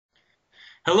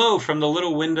Hello from the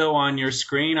little window on your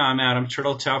screen. I'm Adam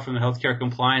Turtletail from the Healthcare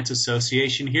Compliance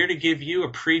Association, here to give you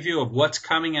a preview of what's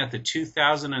coming at the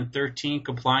 2013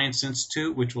 Compliance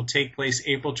Institute, which will take place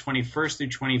April 21st through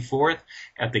 24th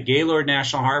at the Gaylord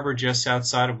National Harbor just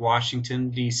outside of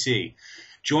Washington, D.C.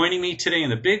 Joining me today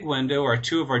in the big window are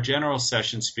two of our general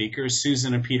session speakers,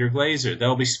 Susan and Peter Glazer.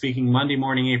 They'll be speaking Monday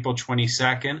morning, April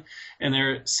 22nd, and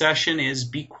their session is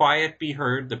Be Quiet, Be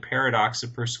Heard, The Paradox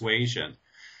of Persuasion.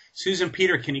 Susan,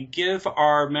 Peter, can you give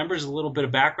our members a little bit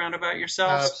of background about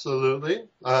yourselves? Absolutely.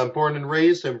 I'm born and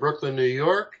raised in Brooklyn, New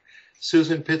York.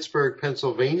 Susan, Pittsburgh,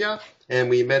 Pennsylvania. And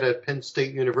we met at Penn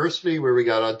State University where we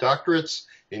got our doctorates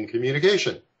in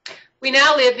communication. We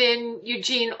now live in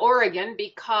Eugene, Oregon,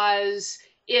 because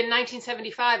in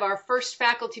 1975, our first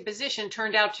faculty position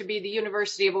turned out to be the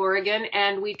University of Oregon,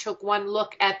 and we took one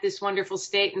look at this wonderful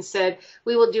state and said,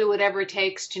 we will do whatever it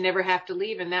takes to never have to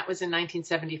leave, and that was in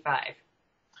 1975.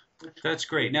 That's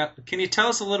great. Now, can you tell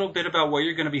us a little bit about what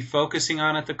you're going to be focusing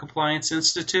on at the Compliance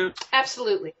Institute?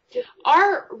 Absolutely.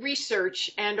 Our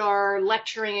research and our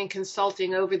lecturing and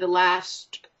consulting over the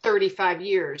last 35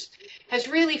 years has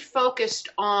really focused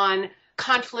on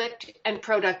conflict and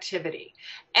productivity.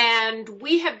 And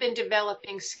we have been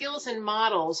developing skills and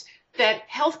models that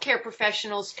healthcare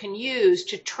professionals can use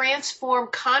to transform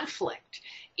conflict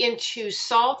into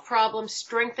solved problems,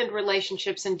 strengthened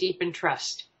relationships, and deepened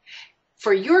trust.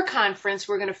 For your conference,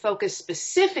 we're going to focus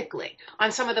specifically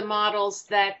on some of the models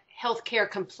that healthcare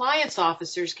compliance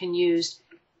officers can use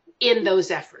in those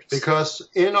efforts. Because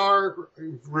in our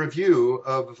review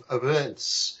of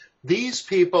events, these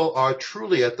people are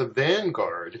truly at the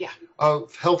vanguard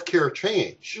of healthcare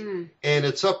change. And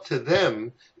it's up to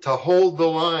them to hold the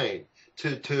line,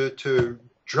 to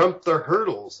jump the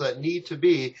hurdles that need to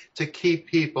be to keep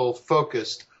people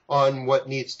focused on what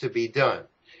needs to be done.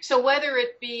 So whether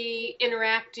it be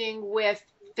interacting with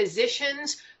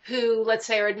physicians who, let's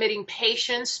say, are admitting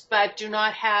patients but do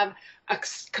not have a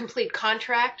complete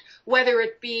contract, whether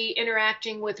it be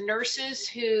interacting with nurses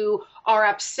who are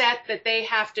upset that they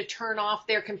have to turn off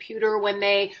their computer when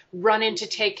they run in to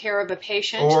take care of a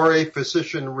patient. Or a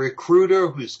physician recruiter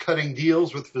who's cutting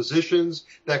deals with physicians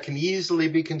that can easily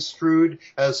be construed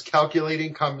as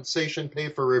calculating compensation pay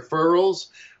for referrals.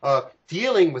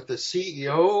 Dealing with the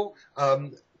CEO,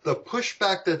 the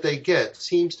pushback that they get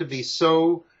seems to be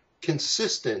so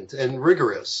consistent and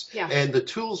rigorous. And the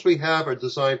tools we have are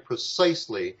designed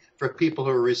precisely for people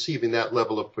who are receiving that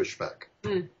level of pushback.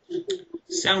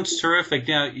 Sounds terrific.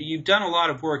 Now, you've done a lot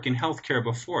of work in healthcare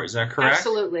before, is that correct?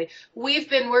 Absolutely. We've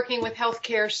been working with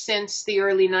healthcare since the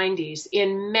early 90s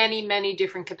in many, many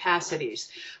different capacities.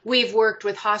 We've worked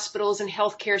with hospitals and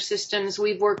healthcare systems.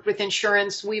 We've worked with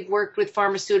insurance. We've worked with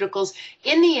pharmaceuticals.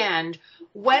 In the end,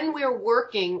 when we're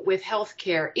working with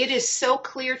healthcare, it is so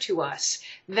clear to us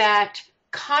that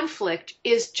conflict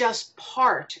is just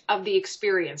part of the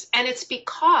experience. And it's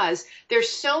because there's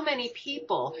so many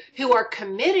people who are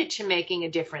committed to making a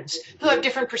difference, who have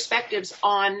different perspectives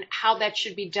on how that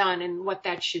should be done and what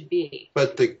that should be.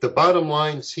 But the bottom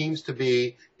line seems to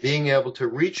be being able to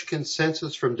reach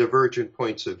consensus from divergent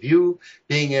points of view,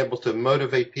 being able to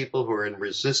motivate people who are in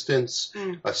resistance,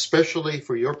 especially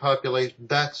for your population.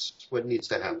 That's what needs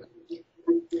to happen.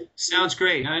 Sounds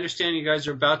great. I understand you guys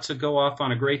are about to go off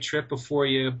on a great trip before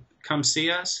you come see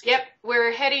us. Yep,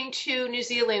 we're heading to New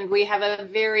Zealand. We have a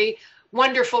very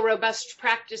wonderful, robust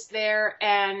practice there,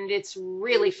 and it's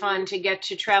really fun to get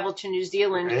to travel to New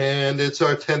Zealand. And it's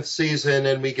our 10th season,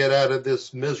 and we get out of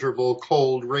this miserable,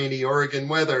 cold, rainy Oregon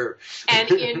weather.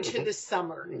 And into the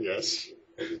summer. Yes.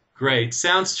 Great.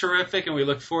 Sounds terrific, and we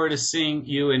look forward to seeing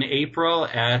you in April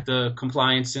at the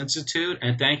Compliance Institute.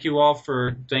 And thank you both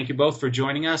for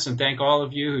joining us, and thank all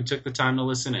of you who took the time to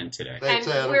listen in today. Thanks,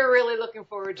 Adam. We're really looking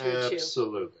forward to it, too.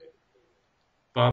 Absolutely.